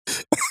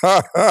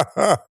Hello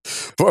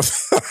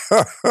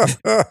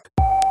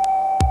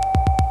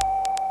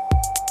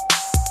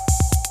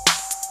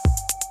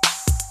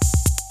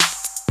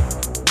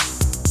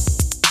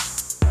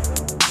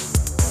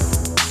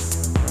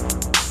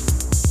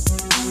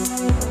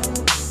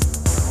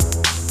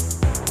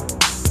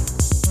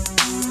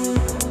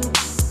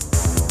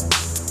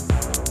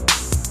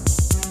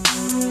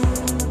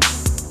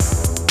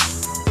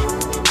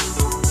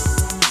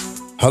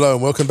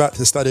and welcome back to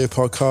the Stadio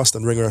podcast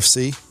on Ringer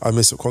FC. I'm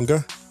Mr.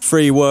 Kwonga.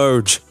 Free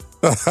Woj.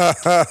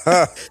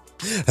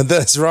 And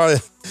there's Ryan.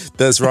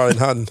 There's Ryan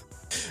Hutton.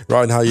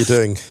 Ryan, how are you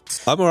doing?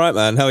 I'm all right,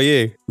 man. How are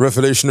you?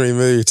 Revolutionary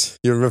mood.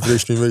 You're in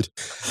revolutionary mood.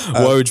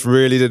 Woj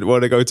really didn't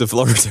want to go to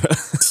Florida.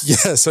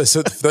 Yeah, so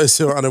for those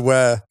who are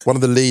unaware, one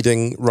of the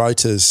leading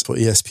writers for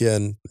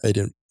ESPN,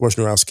 Adrian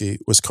Wojnarowski,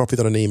 was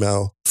copied on an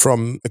email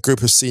from a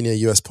group of senior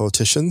US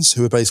politicians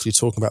who were basically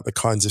talking about the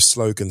kinds of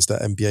slogans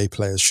that NBA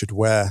players should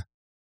wear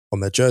on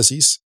their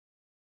jerseys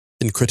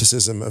in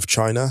criticism of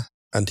China.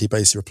 And he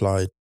basically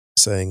replied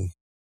saying,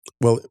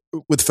 well,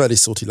 with fairly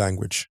salty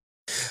language.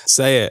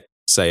 Say it.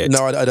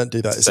 No, I don't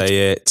do that.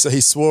 Say it. So he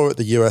swore at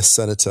the US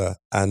senator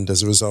and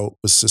as a result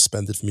was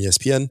suspended from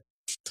ESPN,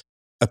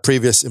 a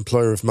previous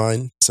employer of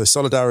mine. So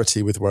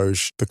solidarity with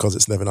Woj because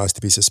it's never nice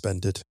to be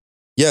suspended.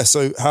 Yeah,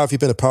 so how have you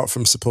been apart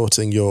from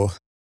supporting your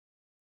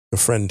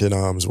friend in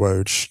arms,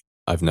 Woj?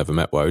 I've never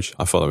met Woj.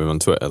 I follow him on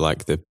Twitter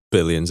like the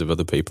billions of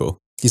other people.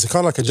 He's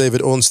kind of like a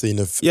David Ornstein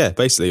of... Yeah,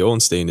 basically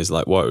Ornstein is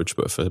like Woj,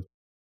 but for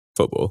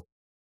football.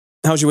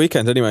 How's your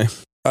weekend anyway?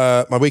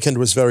 My weekend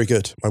was very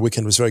good. My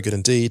weekend was very good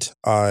indeed.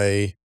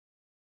 I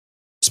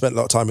spent a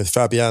lot of time with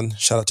Fabian.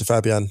 Shout out to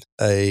Fabian,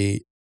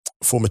 a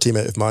former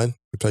teammate of mine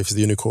who played for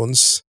the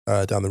Unicorns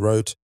down the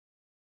road.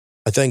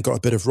 I then got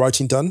a bit of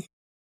writing done,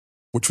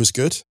 which was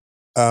good.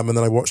 And then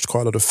I watched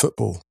quite a lot of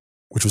football,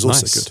 which was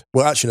also good.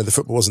 Well, actually, no, the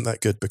football wasn't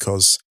that good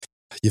because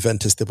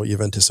Juventus did what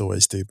Juventus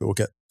always do, but we'll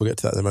get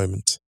to that in a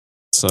moment.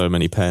 So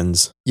many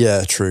pens.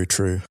 Yeah, true.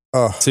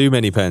 Oh, Too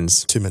many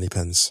pens. Too many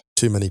pens.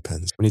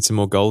 We need some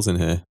more goals in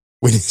here.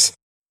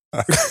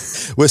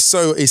 We're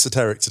so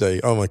esoteric today.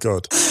 Oh my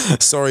God.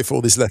 Sorry for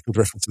all these left-field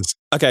references.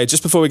 Okay,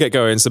 just before we get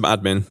going, some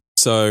admin.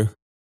 So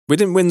we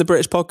didn't win the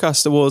British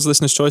Podcast Awards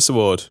Listener's Choice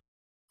Award.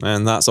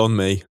 And that's on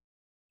me.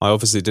 I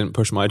obviously didn't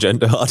push my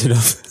agenda hard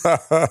enough.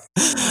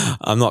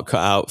 I'm not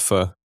cut out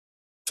for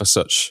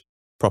such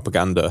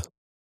propaganda.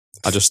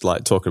 I just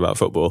like talking about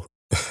football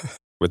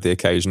with the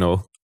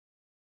occasional,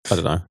 I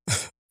don't know,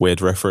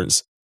 weird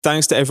reference.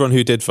 Thanks to everyone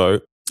who did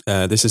vote.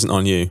 This isn't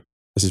on you.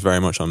 This is very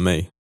much on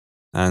me.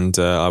 And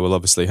I will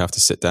obviously have to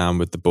sit down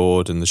with the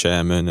board and the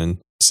chairman and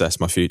assess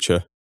my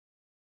future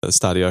at the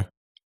Stadio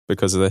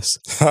because of this.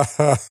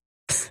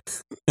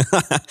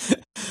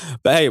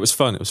 But hey, it was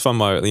fun. It was fun.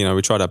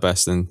 We tried our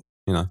best and,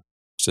 it's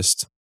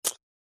just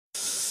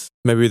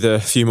maybe with a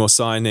few more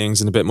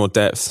signings and a bit more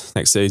depth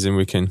next season,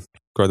 we can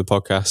grow the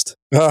podcast.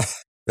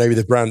 Maybe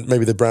the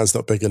brand's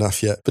not big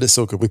enough yet, but it's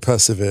all good. We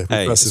persevere.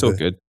 It's all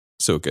good.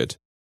 It's all good.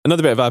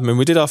 Another bit of admin.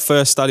 We did our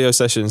first Stadio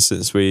session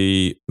since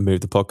we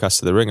moved the podcast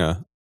to the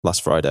Ringer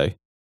last Friday.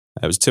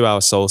 It was a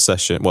 2-hour soul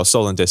session. Well,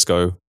 soul and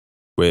disco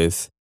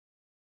with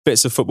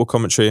bits of football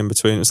commentary in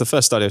between. It was the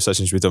first Stadio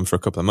sessions we've done for a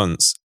couple of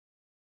months.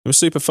 It was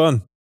super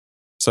fun.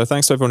 So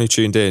thanks to everyone who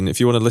tuned in. If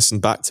you want to listen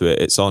back to it,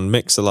 it's on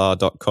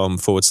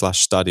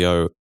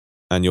mixlr.com/Stadio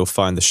and you'll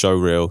find the show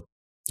reel.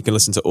 You can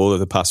listen to all of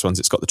the past ones.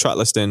 It's got the track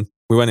listing.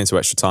 We went into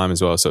extra time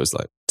as well, so it's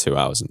like 2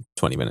 hours and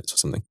 20 minutes or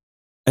something.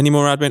 Any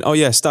more admin? Oh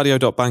yeah,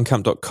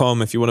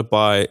 stadio.bandcamp.com. If you want to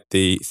buy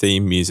the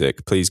theme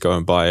music, please go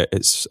and buy it.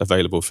 It's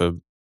available for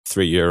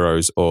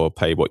 €3 or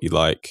pay what you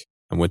like.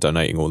 And we're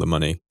donating all the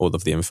money. All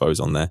of the info's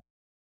on there.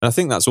 And I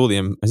think that's all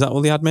is that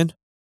all the admin?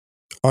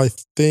 I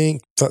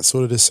think that's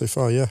all it is so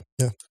far, yeah.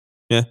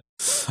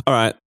 All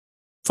right.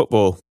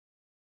 Football.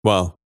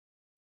 Well,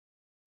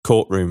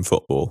 courtroom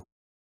football.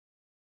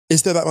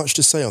 Is there that much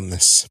to say on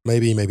this?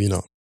 Maybe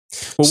not.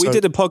 Well, we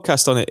did a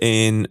podcast on it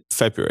in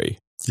February.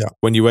 Yeah.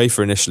 When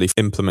UEFA initially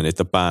implemented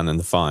the ban and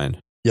the fine.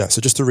 Yeah, so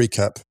just to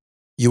recap,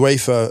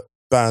 UEFA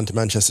banned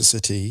Manchester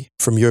City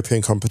from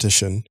European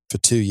competition for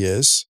 2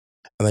 years.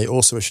 And they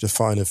also issued a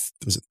fine of,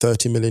 was it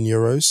 €30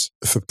 million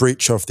for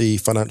breach of the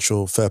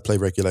financial fair play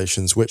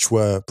regulations, which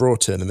were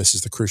brought in, and this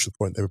is the crucial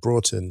point, they were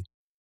brought in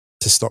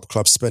to stop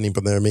clubs spending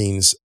beyond their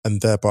means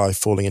and thereby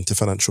falling into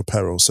financial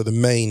peril. So the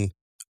main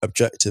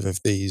objective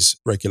of these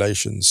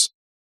regulations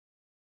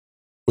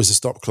was to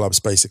stop clubs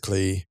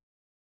basically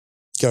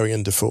going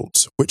in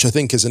default, which I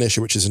think is an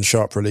issue which is in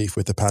sharp relief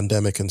with the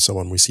pandemic and so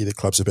on. We see that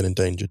clubs have been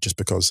endangered just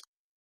because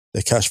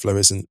their cash flow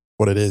isn't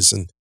what it is.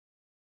 And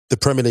the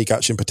Premier League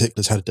actually in particular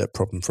has had a debt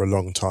problem for a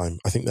long time.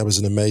 I think there was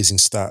an amazing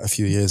stat a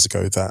few years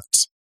ago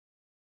that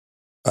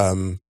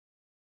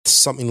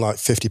something like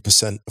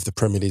 50% of the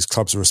Premier League's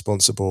clubs are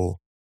responsible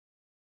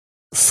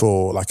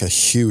for like a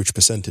huge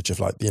percentage of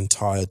like the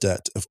entire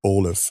debt of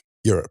all of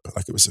Europe.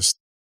 Like it was just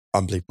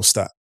unbelievable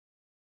stat.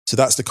 So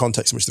that's the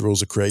context in which the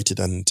rules are created.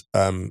 And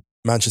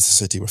Manchester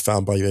City were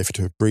found by UEFA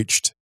to have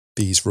breached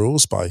these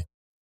rules by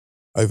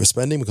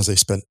overspending because they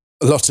spent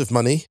a lot of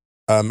money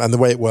And the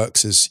way it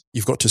works is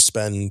you've got to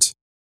spend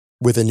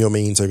within your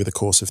means over the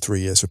course of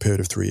 3 years, for a period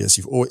of 3 years.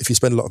 If you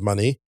spend a lot of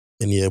money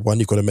in year one,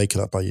 you've got to make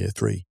it up by year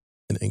 3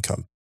 in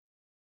income.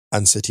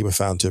 And City were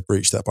found to have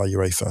breached that by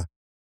UEFA.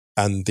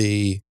 And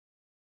the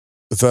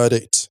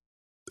verdict,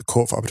 the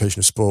Court for Arbitration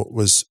of Sport,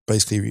 was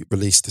basically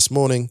released this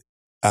morning,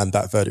 and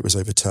that verdict was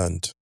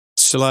overturned.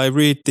 Shall I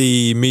read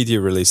the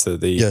media release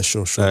that the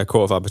sure.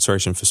 Court of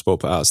Arbitration for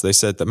Sport put out? So they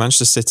said that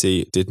Manchester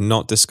City did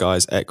not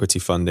disguise equity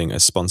funding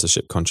as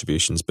sponsorship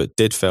contributions, but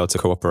did fail to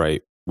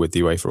cooperate with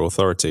the UEFA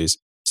authorities.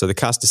 So the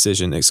CAS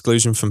decision,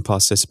 exclusion from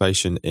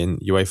participation in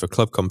UEFA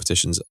club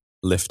competitions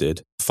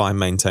lifted, fine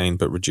maintained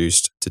but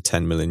reduced to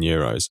 10 million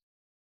euros.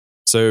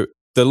 So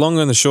the long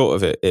and the short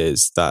of it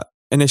is that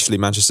initially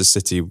Manchester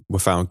City were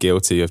found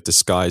guilty of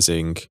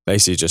disguising,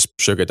 basically just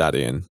sugar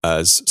daddying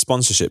as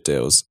sponsorship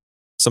deals.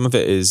 Some of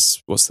it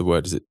is, what's the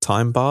word? Is it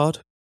time barred?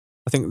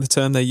 I think the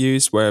term they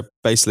use, where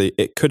basically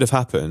it could have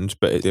happened,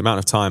 but the amount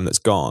of time that's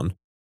gone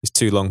is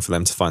too long for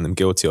them to find them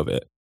guilty of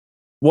it.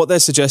 What they're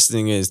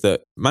suggesting is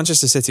that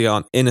Manchester City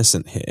aren't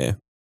innocent here.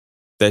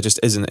 There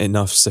just isn't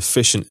enough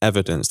sufficient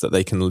evidence that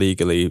they can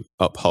legally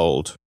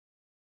uphold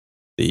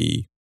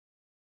the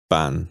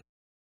ban,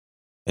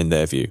 in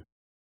their view.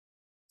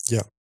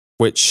 Yeah.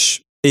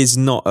 Which is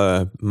not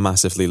a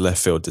massively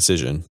left field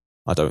decision,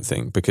 I don't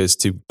think, because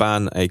to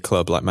ban a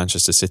club like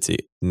Manchester City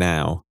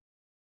now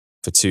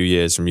for 2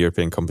 years from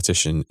European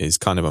competition is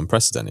kind of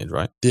unprecedented,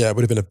 right? Yeah, it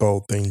would have been a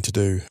bold thing to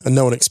do. And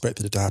no one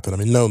expected it to happen. I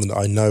mean, no one that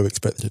I know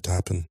expected it to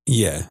happen.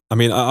 Yeah. I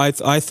mean, I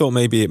thought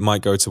maybe it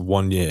might go to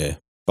 1 year,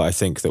 but I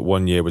think that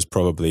 1 year was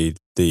probably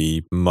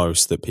the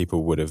most that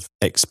people would have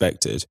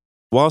expected.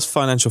 Whilst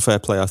financial fair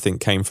play, I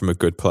think, came from a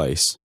good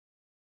place,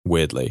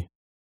 weirdly,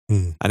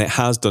 and it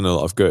has done a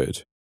lot of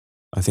good.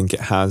 I think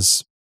it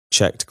has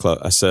checked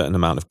a certain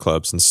amount of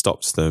clubs and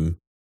stopped them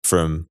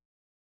from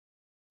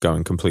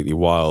going completely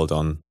wild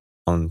on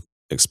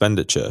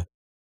expenditure.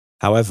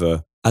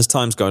 However, as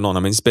time's going on,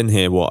 I mean, it's been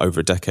here, over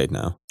a decade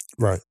now?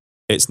 Right.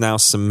 It's now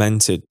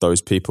cemented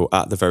those people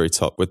at the very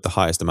top with the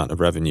highest amount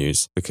of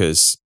revenues,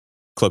 because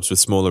clubs with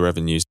smaller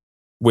revenues,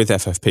 with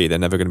FFP, they're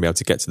never going to be able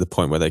to get to the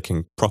point where they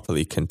can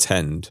properly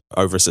contend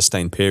over a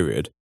sustained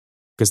period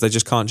because they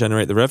just can't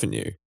generate the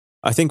revenue.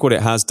 I think what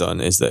it has done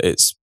is that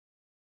it's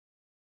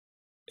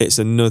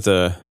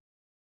another,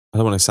 I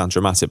don't want to sound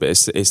dramatic, but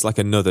it's like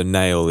another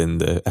nail in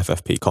the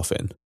FFP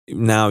coffin.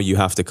 Now you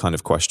have to kind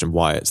of question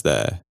why it's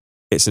there.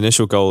 Its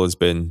initial goal has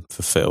been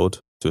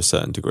fulfilled to a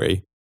certain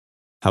degree.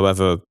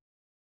 However,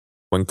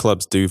 when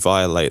clubs do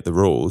violate the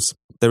rules,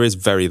 there is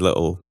very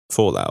little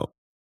fallout.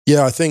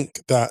 Yeah, I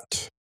think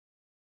that,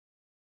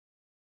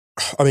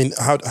 I mean,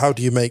 how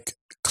do you make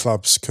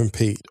clubs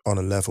compete on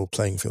a level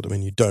playing field? I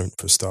mean, you don't,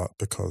 for a start,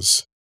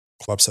 because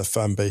clubs have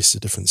fan bases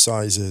of different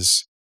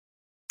sizes.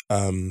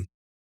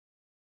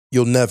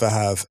 You'll never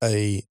have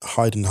a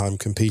Heidenheim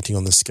competing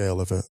on the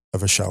scale of a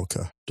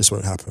Schalke. This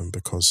won't happen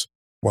because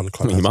one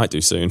club. I mean, you might do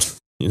soon.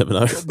 You never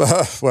know.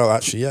 Well,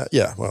 actually,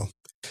 yeah.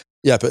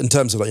 But in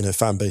terms of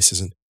fan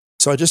bases, and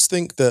so I just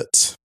think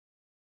that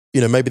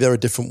maybe there are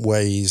different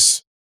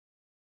ways.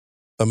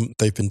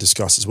 They've been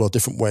discussed as well.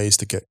 Different ways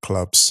to get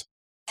clubs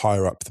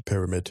higher up the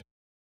pyramid.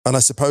 And I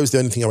suppose the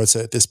only thing I would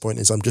say at this point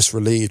is I'm just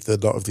relieved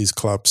that a lot of these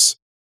clubs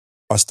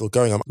are still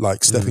going. I'm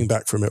like stepping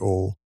back from it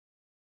all.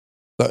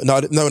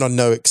 No one I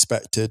know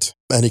expected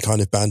any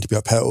kind of ban to be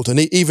upheld. And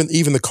even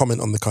the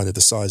comment on the kind of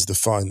the size of the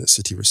fine that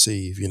City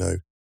receive,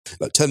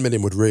 like 10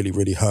 million would really,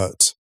 really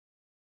hurt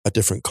a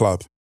different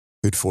club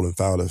who'd fallen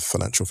foul of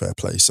financial fair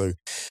play. So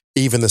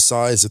even the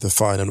size of the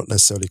fine, I'm not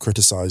necessarily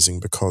criticising,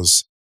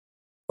 because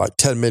like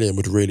 10 million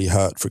would really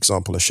hurt, for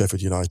example, a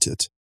Sheffield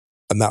United.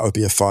 And that would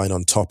be a fine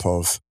on top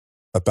of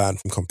a ban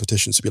from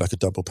competition. So it'd be like a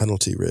double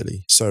penalty,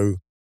 really. So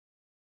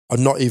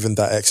I'm not even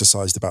that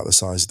exercised about the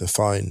size of the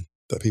fine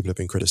that people have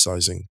been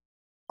criticising.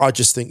 I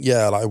just think,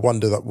 I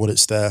wonder what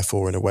it's there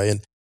for in a way.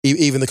 And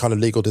even the kind of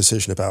legal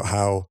decision about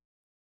how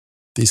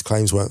these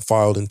claims weren't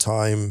filed in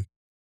time,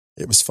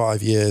 it was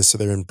 5 years, so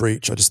they're in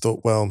breach. I just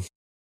thought, well,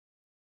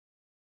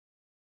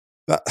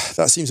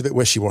 that seems a bit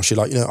wishy-washy.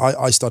 Like,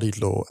 I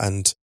studied law,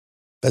 and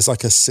there's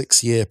like a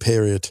 6-year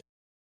period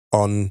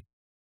on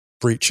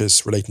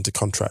breaches relating to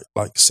contract,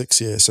 like 6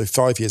 years. So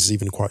 5 years is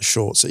even quite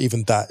short. So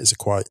even that is a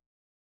quite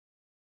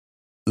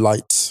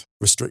light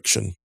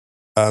restriction.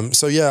 I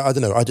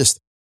don't know.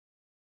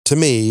 To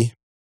me,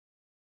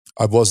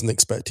 I wasn't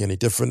expecting any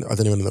different. I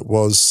don't know anyone that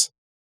was.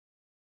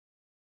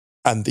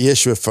 And the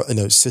issue of,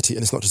 City,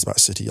 and it's not just about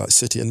City, like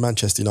City and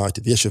Manchester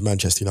United, the issue of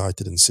Manchester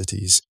United and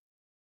City's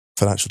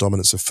financial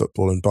dominance of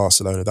football and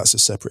Barcelona, that's a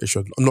separate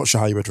issue. I'm not sure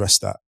how you address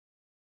that,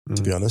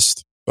 to be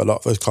honest. But a lot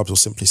of those clubs will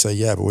simply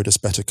say, but we're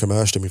just better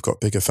commercially and we've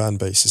got bigger fan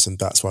bases and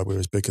that's why we're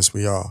as big as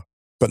we are.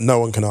 But no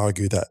one can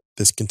argue that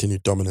this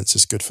continued dominance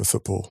is good for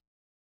football.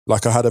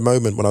 Like, I had a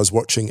moment when I was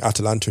watching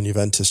Atalanta and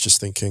Juventus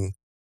just thinking,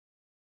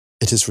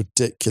 it is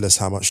ridiculous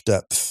how much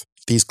depth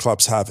these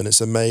clubs have, and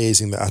it's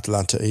amazing that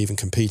Atalanta are even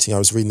competing. I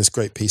was reading this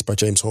great piece by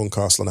James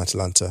Horncastle on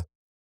Atalanta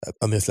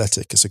on The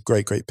Athletic. It's a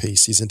great, great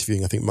piece. He's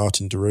interviewing, I think,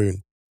 Martin de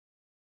Roon.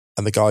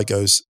 And the guy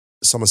goes,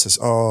 someone says,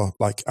 oh,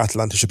 like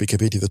Atalanta should be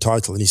competing for the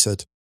title. And he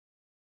said,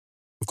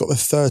 we've got the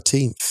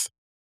 13th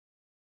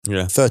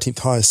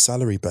highest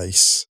salary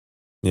base.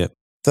 Yeah.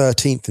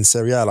 13th in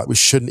Serie A. Like this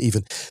shouldn't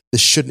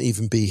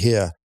even be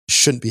here. It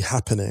shouldn't be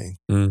happening.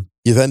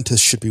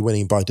 Juventus should be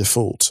winning by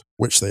default,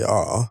 which they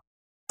are.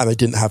 And they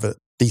didn't have a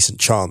decent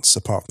chance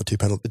apart from the 2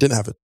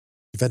 penalties.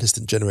 Juventus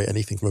didn't generate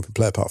anything from open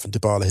play apart from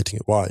Dybala hitting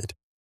it wide.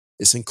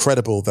 It's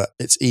incredible that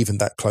it's even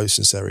that close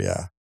in Serie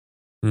A.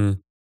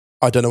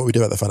 I don't know what we do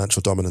about the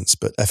financial dominance,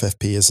 but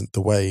FFP isn't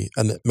the way.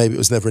 And maybe it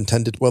was never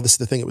intended. Well, this is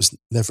the thing. It was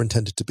never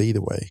intended to be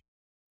the way.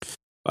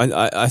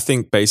 I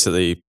think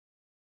basically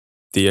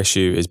the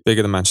issue is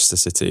bigger than Manchester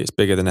City. It's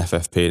bigger than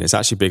FFP, and it's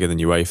actually bigger than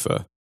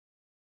UEFA.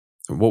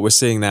 What we're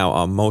seeing now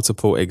are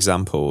multiple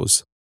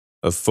examples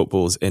of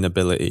football's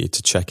inability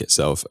to check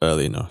itself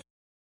early enough.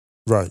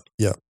 Right,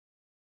 yeah.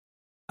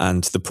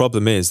 And the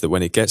problem is that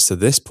when it gets to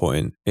this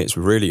point, it's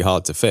really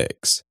hard to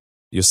fix.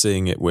 You're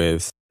seeing it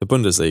with the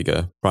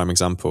Bundesliga, prime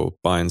example.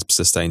 Bayern's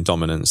sustained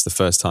dominance, the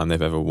first time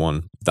they've ever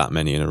won that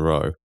many in a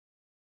row.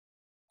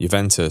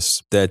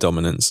 Juventus, their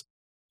dominance,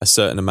 a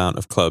certain amount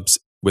of clubs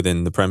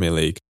within the Premier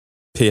League.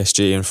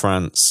 PSG in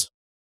France,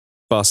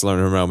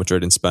 Barcelona and Real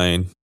Madrid in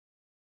Spain.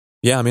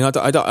 Yeah, I mean,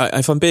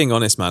 if I'm being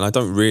honest, man, I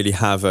don't really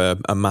have a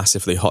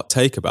massively hot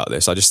take about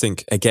this. I just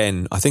think,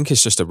 again, I think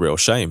it's just a real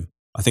shame.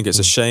 I think it's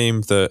a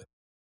shame that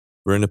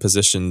we're in a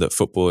position that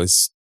football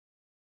is...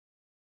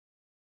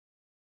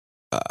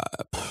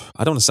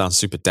 I don't want to sound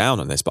super down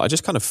on this, but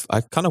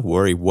I kind of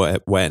worry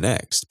where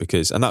next,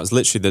 and that was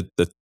literally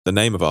the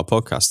name of our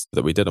podcast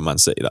that we did on Man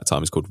City that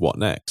time is called What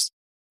Next?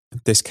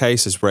 This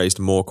case has raised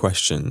more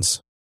questions.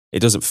 It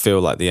doesn't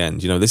feel like the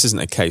end. This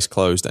isn't a case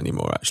closed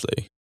anymore,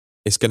 actually.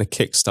 It's going to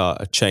kickstart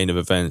a chain of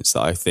events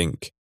that I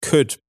think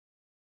could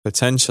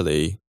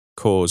potentially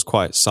cause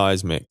quite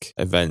seismic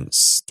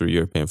events through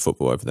European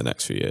football over the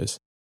next few years.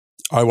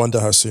 I wonder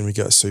how soon we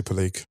get a Super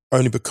League.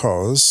 Only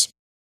because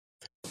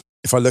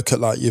if I look at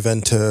like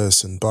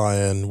Juventus and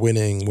Bayern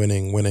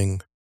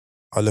winning,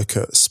 I look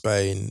at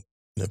Spain,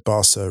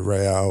 Barca,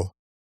 Real,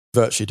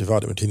 virtually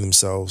divided between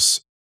themselves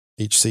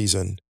each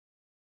season.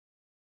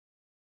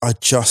 I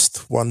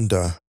just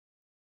wonder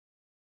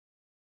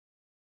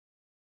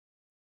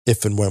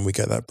if and when we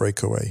get that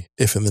breakaway,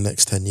 if in the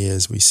next 10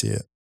 years we see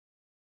it.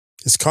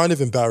 It's kind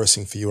of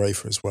embarrassing for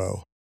UEFA as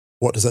well.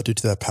 What does that do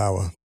to their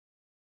power?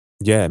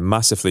 Yeah,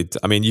 massively.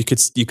 I mean, you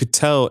could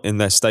tell in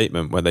their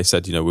statement when they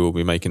said, we will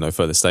be making no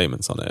further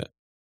statements on it,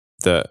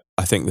 that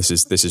I think this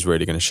is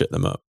really going to shit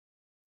them up.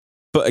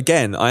 But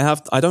again,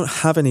 I don't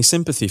have any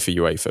sympathy for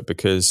UEFA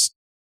because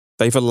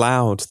they've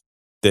allowed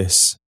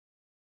this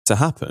to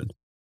happen.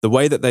 The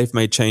way that they've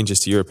made changes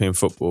to European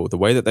football, the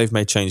way that they've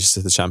made changes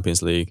to the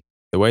Champions League,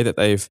 the way that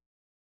they've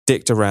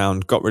dicked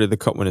around, got rid of the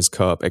Cup Winners'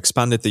 Cup,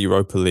 expanded the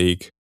Europa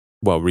League,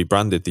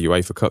 rebranded the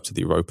UEFA Cup to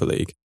the Europa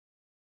League.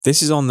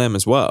 This is on them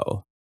as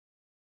well.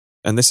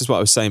 And this is what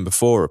I was saying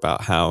before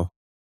about how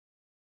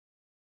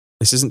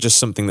this isn't just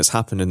something that's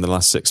happened in the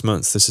last 6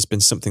 months. This has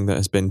been something that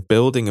has been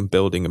building and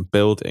building and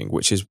building,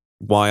 which is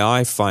why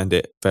I find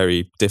it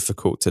very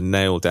difficult to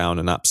nail down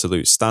an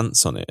absolute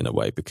stance on it in a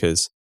way,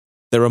 because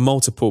there are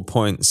multiple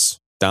points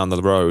down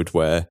the road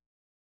where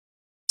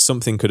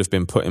something could have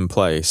been put in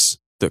place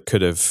that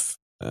could have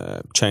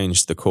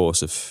changed the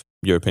course of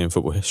European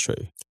football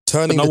history.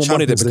 But no one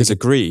wanted it because of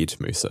greed,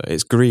 Musa.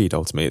 It's greed,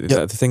 ultimately.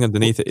 Yep. The thing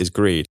underneath it is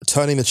greed.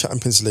 Turning the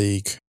Champions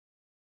League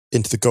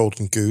into the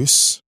Golden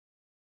Goose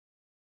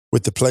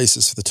with the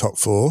places for the top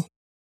four,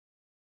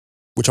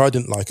 which I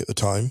didn't like at the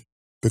time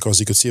because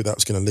you could see where that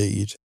was going to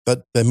lead.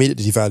 But they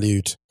immediately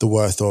devalued the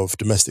worth of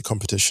domestic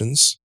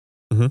competitions.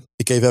 Mm-hmm.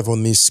 It gave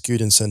everyone these skewed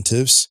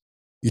incentives.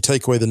 You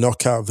take away the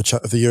knockout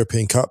of the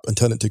European Cup and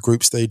turn it to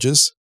group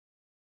stages.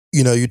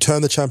 You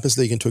turn the Champions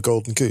League into a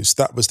Golden Goose.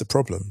 That was the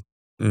problem.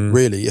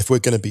 Really, if we're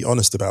going to be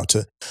honest about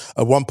it.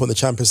 At one point, the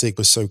Champions League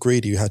was so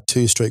greedy, you had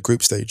 2 straight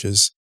group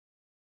stages,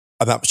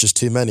 and that was just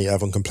too many.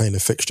 Everyone complained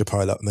of fixture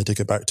pile-up, and they took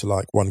it back to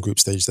like 1 group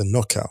stage, then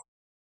knockout.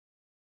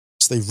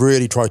 So they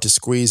really tried to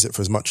squeeze it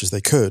for as much as they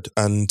could.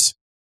 And,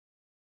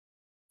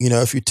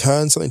 if you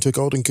turn something to a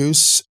Golden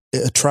Goose,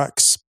 it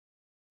attracts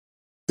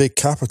big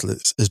capital.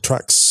 It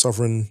attracts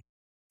sovereign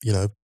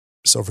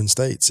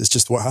states. It's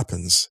just what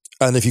happens.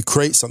 And if you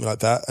create something like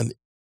that and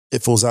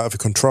it falls out of your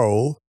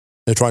control,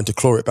 they're trying to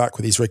claw it back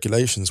with these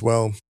regulations.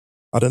 Well,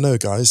 I don't know,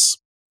 guys.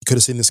 You could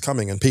have seen this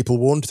coming, and people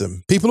warned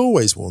them. People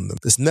always warn them.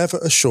 There's never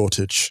a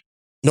shortage,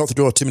 not to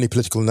draw too many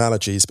political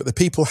analogies, but the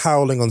people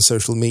howling on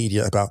social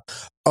media about,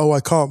 I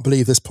can't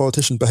believe this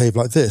politician behaved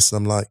like this. And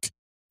I'm like,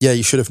 yeah,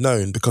 you should have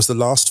known, because the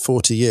last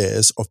 40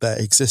 years of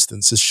their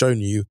existence has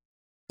shown you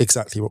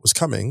exactly what was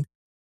coming.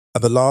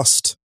 And the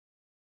last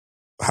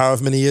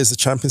however many years the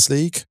Champions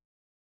League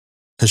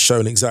has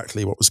shown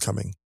exactly what was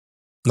coming.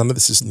 None of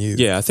this is new.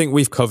 Yeah, I think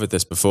we've covered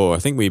this before. I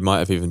think we might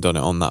have even done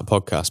it on that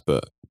podcast.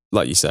 But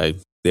like you say,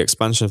 the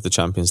expansion of the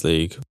Champions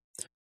League,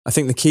 I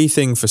think the key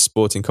thing for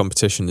sporting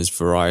competition is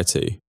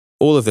variety.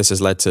 All of this has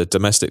led to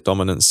domestic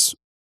dominance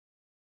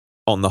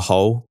on the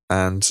whole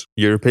and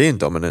European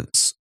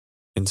dominance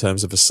in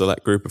terms of a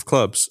select group of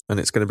clubs, and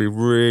it's going to be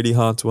really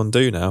hard to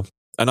undo now.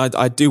 And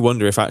I do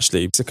wonder if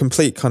actually it's a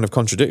complete kind of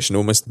contradiction.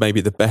 Almost maybe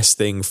the best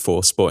thing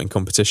for sporting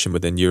competition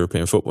within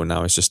European football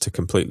now is just to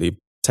completely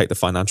take the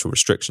financial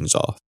restrictions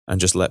off and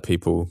just let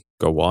people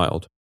go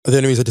wild. The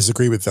only reason I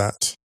disagree with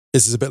that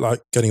is it's a bit like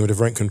getting rid of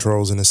rent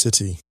controls in a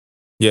city.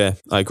 Yeah,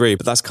 I agree.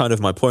 But that's kind of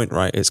my point,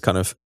 right? It's kind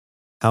of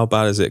how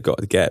bad has it got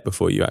to get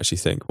before you actually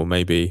think, well,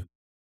 maybe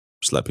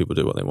just let people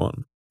do what they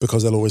want.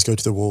 Because they'll always go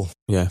to the wall.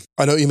 Yeah.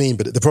 I know what you mean,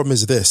 but the problem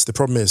is this. The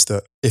problem is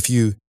that if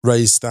you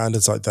raise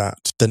standards like that,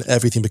 then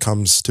everything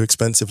becomes too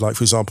expensive. Like,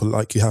 for example,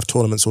 like you have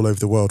tournaments all over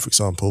the world, for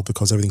example,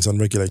 because everything's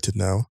unregulated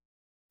now.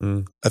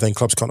 And then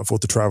clubs can't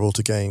afford to travel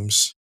to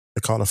games.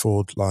 They can't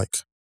afford like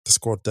the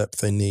squad depth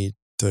they need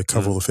to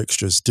cover all the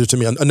fixtures. To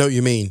me, I know what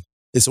you mean.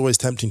 It's always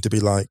tempting to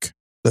be like,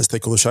 let's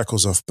take all the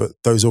shackles off. But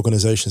those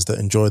organizations that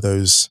enjoy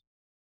those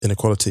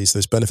inequalities,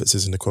 those benefits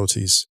as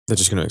inequalities, they're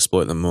just going to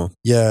exploit them more.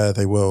 Yeah,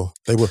 they will.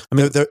 They will. I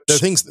mean, there are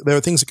things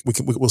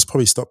we'll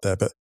probably stop there,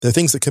 but there are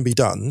things that can be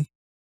done,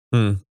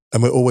 and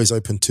we're always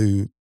open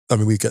to. I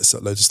mean, we get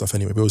loads of stuff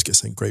anyway. We always get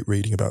some great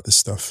reading about this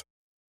stuff.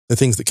 There are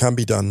things that can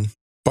be done,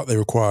 but they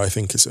require, I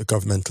think, it's at a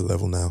governmental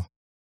level now.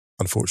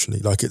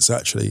 Unfortunately, like it's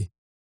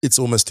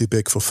almost too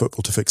big for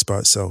football to fix by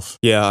itself.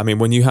 Yeah, I mean,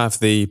 when you have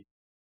the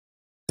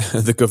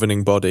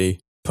governing body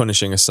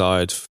punishing a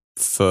side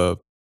for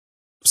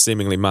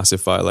seemingly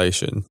massive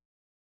violation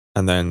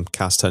and then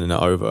CAS turning it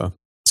over,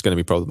 it's going to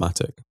be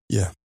problematic.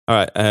 Yeah. All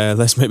right,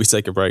 let's maybe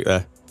take a break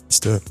there. Let's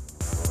do it.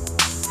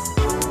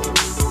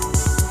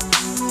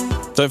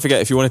 Don't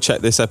forget, if you want to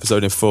check this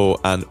episode in full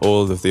and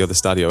all of the other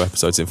Stadio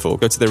episodes in full,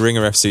 go to the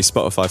Ringer FC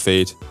Spotify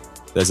feed.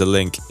 There's a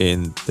link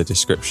in the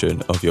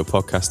description of your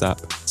podcast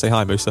app. Say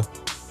hi, Musa.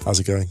 How's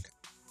it going?